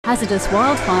Hazardous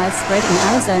wildfires spread in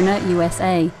Arizona,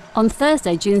 USA. On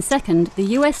Thursday, June 2nd,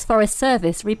 the U.S. Forest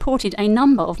Service reported a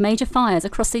number of major fires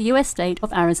across the U.S. state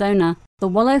of Arizona. The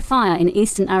Wallow Fire in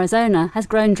eastern Arizona has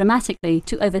grown dramatically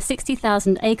to over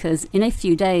 60,000 acres in a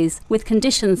few days, with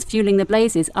conditions fueling the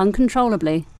blazes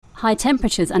uncontrollably. High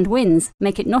temperatures and winds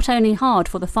make it not only hard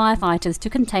for the firefighters to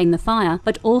contain the fire,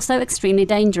 but also extremely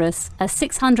dangerous, as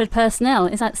 600 personnel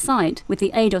is at site with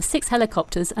the aid of 6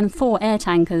 helicopters and 4 air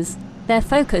tankers. Their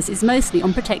focus is mostly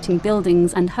on protecting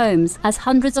buildings and homes, as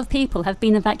hundreds of people have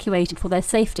been evacuated for their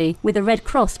safety, with the Red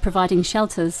Cross providing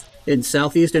shelters. In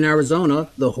southeastern Arizona,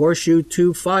 the Horseshoe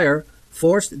Two Fire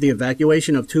forced the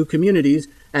evacuation of 2 communities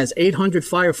as 800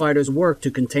 firefighters worked to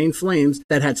contain flames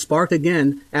that had sparked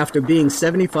again after being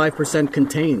 75%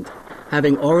 contained,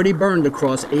 having already burned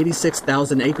across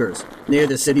 86,000 acres. Near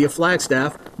the city of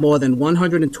Flagstaff, more than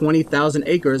 120,000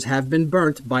 acres have been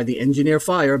burnt by the engineer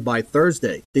fire by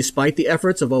Thursday, despite the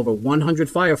efforts of over 100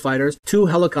 firefighters, 2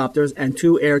 helicopters, and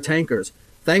 2 air tankers.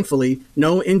 Thankfully,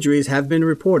 no injuries have been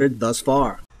reported thus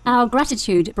far. Our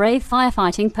gratitude, brave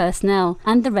firefighting personnel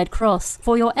and the Red Cross,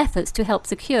 for your efforts to help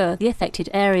secure the affected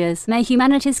areas. May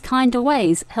humanity's kinder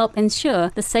ways help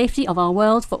ensure the safety of our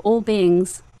world for all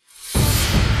beings.